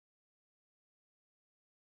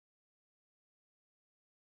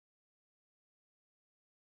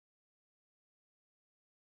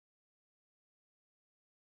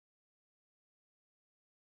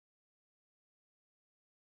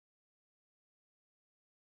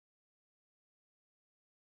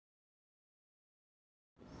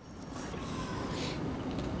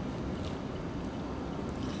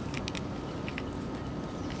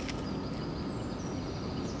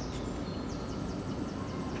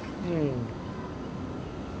Mm.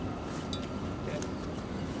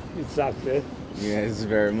 It sucks, eh? Yes,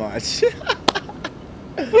 very much.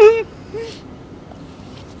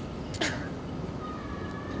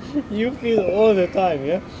 You feel all the time,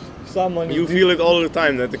 yeah? Someone You is feel it all the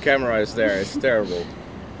time that the camera is there. It's terrible.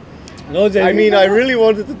 No, I mean, I really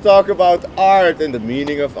wanted to talk about art and the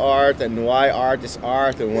meaning of art and why art is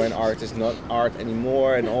art and when art is not art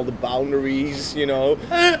anymore and all the boundaries, you know,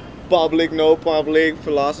 public, no public,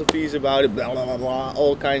 philosophies about it, blah blah blah, blah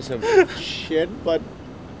all kinds of shit. But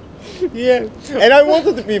yeah, and I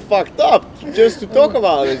wanted to be fucked up just to talk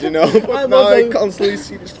about it, you know. But now I constantly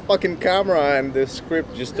see this fucking camera and the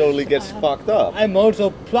script just totally gets fucked up. I'm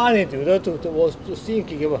also planning, you know, was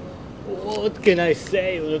thinking about what can I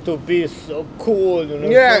say, you know, to be so cool, you know.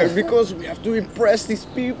 Yeah, because we have to impress these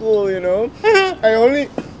people, you know. I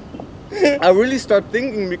really start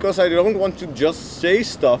thinking because I don't want to just say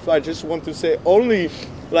stuff. I just want to say only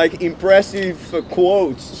like impressive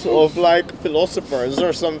quotes of like philosophers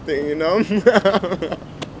or something, you know.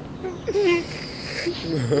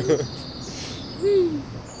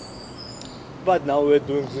 But now we're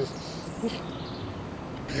doing this.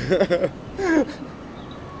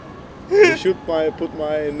 You should put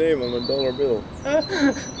my name on a dollar bill.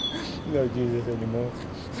 No Jesus anymore.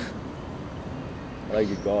 Like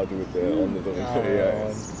a god with the on the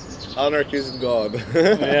yeah. Anarchist god.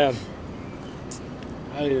 Yeah.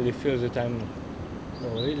 I really feel that I'm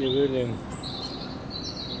really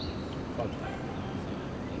fuck.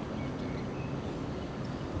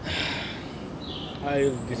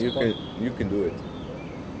 You can do it.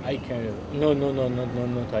 I can. No,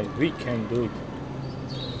 not I. We can do it.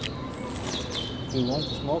 You want to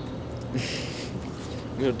smoke?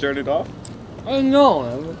 You turn it off? Oh no!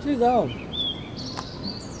 Sit down.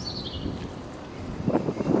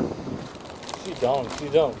 Sit down.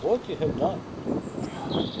 What you have done?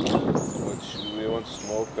 What, should we want to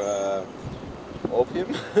smoke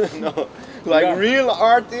opium? No, like real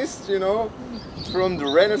artists, you know, from the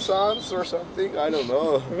Renaissance or something. I don't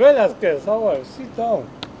know. Velasquez, how are you? Sit down.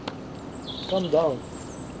 Come down.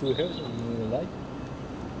 Do you have some light?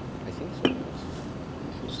 I think so.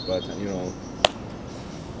 But you know,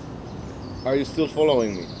 are you still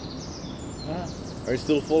following me? Huh? Are you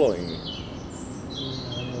still following me?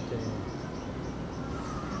 I'm not anymore.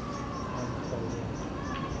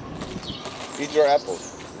 Eat your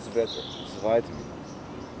apples. It's better. It's a vitamin.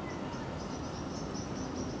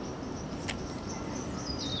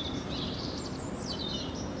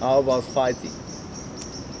 How about fighting?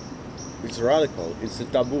 It's radical. It's a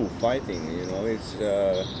taboo. Fighting, you know. It's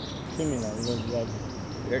criminal, not blood.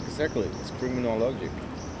 Exactly. It's criminal logic.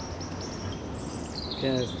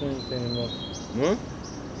 Can't stand it anymore. Huh?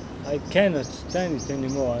 I cannot stand it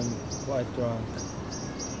anymore. I'm quite drunk.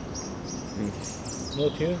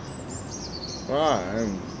 Not you?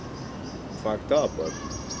 I'm fucked up, but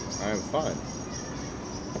I'm fine.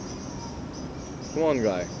 Come on,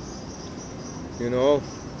 guy. You know,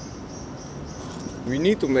 we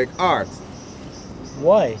need to make art.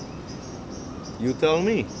 Why? You tell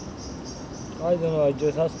me. I don't know. I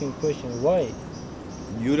just asking question. Why?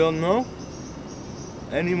 You don't know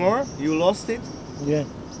anymore? You lost it? Yeah.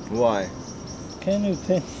 Why? Can you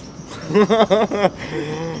tell?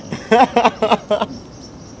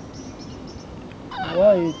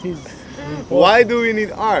 Why it is? Important? Why do we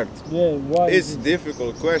need art? Yeah. Why? It's a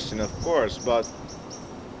difficult question, of course, but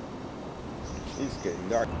it's getting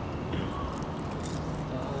dark.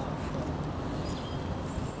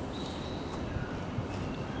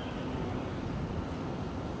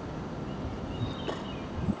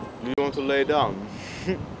 Do you want to lay down?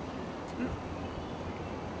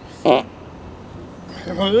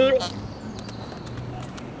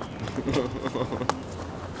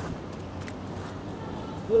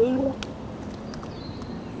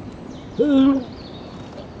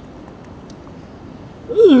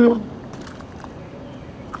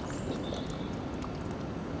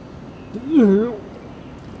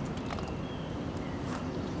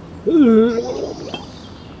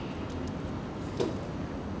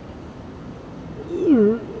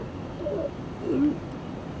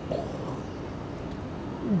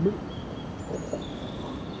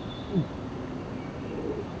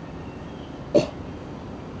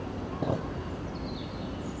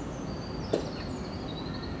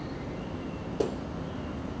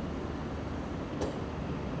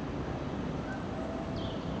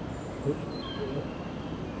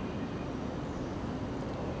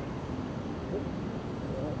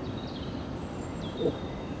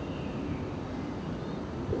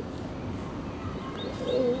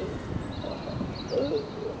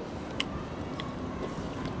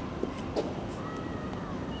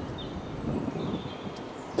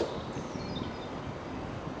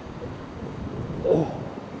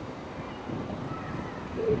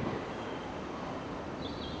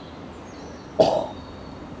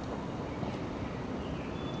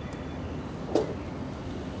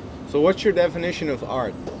 So what's your definition of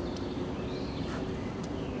art?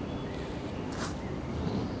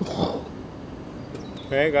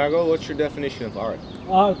 Hey Gago, what's your definition of art?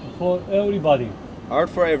 Art for everybody. Art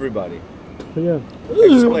for everybody. Yeah.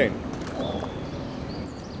 Explain.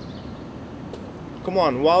 Come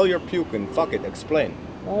on, while you're puking, fuck it, explain.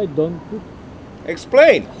 I don't put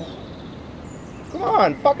Explain! Come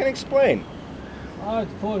on, fucking explain. art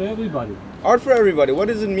for everybody. Art for everybody, what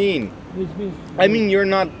does it mean? Which means I mean, you're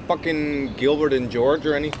not fucking Gilbert and George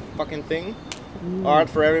or any fucking thing. Art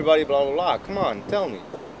for everybody, blah blah blah. Come on, tell me.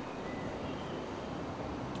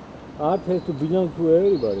 art has to belong to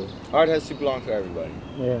everybody. Art has to belong to everybody.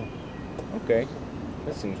 Yeah. Okay,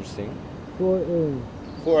 that's interesting.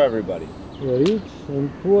 For everybody. rich and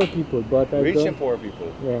poor people, but I Rich don't. and poor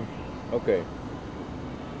people. Yeah. Okay.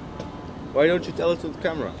 Why don't you tell it to the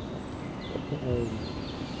camera?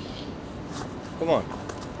 Come on.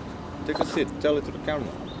 Take a seat. Tell it to the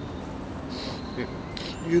camera.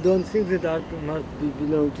 You don't think that art must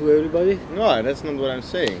belong to everybody? No, that's not what I'm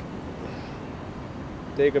saying.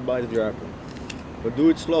 Take a bite of your apple. But do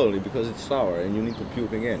it slowly because it's sour and you need to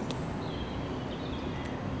puke again.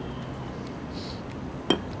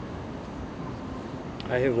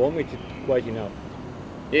 I have vomited quite enough.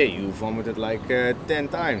 Yeah, you vomited like 10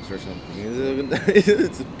 times or something.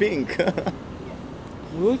 It's pink.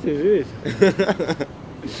 What is it?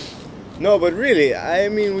 No, but really, I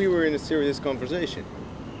mean, we were in a serious conversation.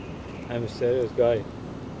 I'm a serious guy.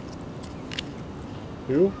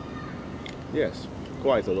 You? Yes,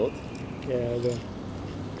 quite a lot. Yeah, I don't.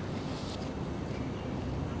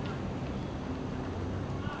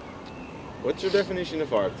 What's your definition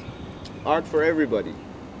of art? Art for everybody.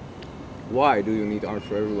 Why do you need art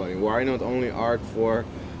for everybody? Why not only art for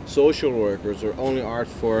social workers or only art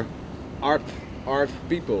for art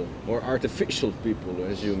people or artificial people,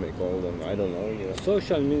 as you may call them? I don't know. Yeah.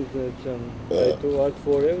 Social means that I do art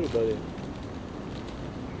for everybody.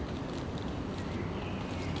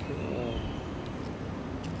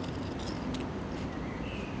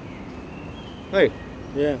 Hey,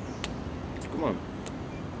 Yeah. come on.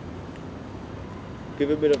 Give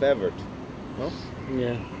a bit of effort. No?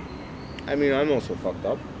 Yeah. I mean, I'm also fucked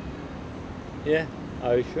up. Yeah.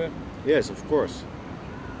 Are you sure? Yes, of course.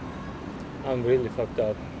 I'm really fucked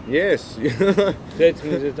up. Yes. That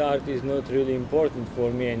means that art is not really important for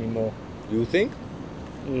me anymore. You think?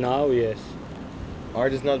 Now, yes.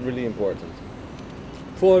 Art is not really important.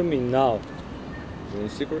 For me now. You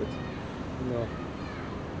want a secret? No.